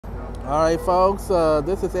All right, folks,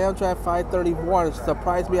 this is Amtrak 531. It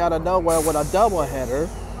surprised me out of nowhere with a doubleheader.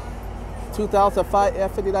 2005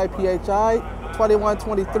 F59 PHI,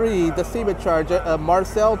 2123, the Seaman Charger, a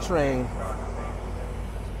Marcel train.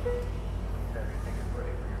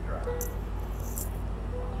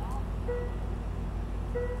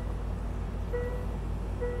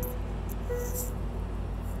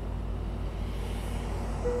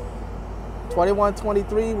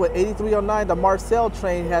 (2123) with 8309, the Marcel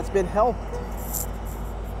train has been helped.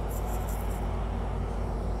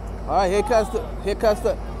 All right, here comes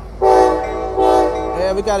the.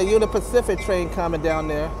 Yeah, we got a Union Pacific train coming down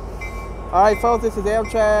there. All right, folks, this is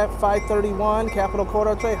Amtrak 531, Capital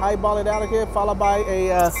Corridor train, highballing out of here, followed by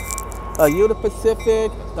a Union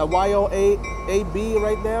Pacific, the YOA78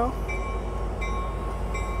 right now.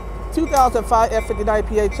 2005 F59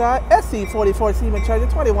 PHI, SC44 Seaman Charger,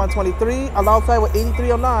 2123, alongside with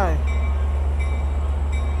 8309.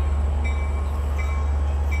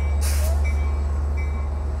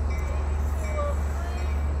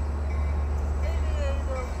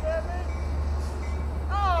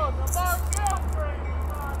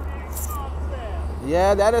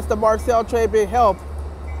 Yeah, that is the Marcel train being helped.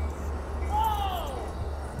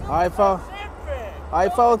 All right, folks. All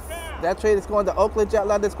right, folks. That train is going to Oakland Jet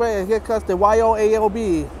London Square, and here comes the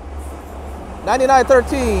YOALB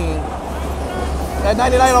 9913 and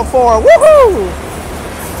 9904. Woohoo!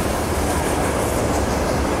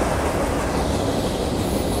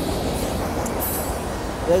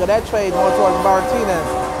 Look at that train going towards Martinez.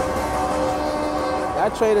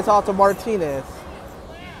 That train is off to Martinez.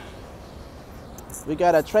 We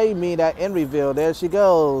got a train meet at Emeryville. There she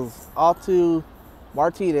goes, off to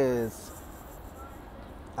Martinez.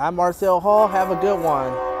 I'm Marcel Hall. Have a good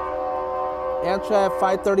one. Amtrak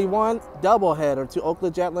 531, doubleheader to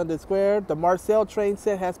Oakland Jet London Square. The Marcel train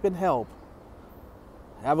set has been helped.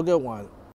 Have a good one.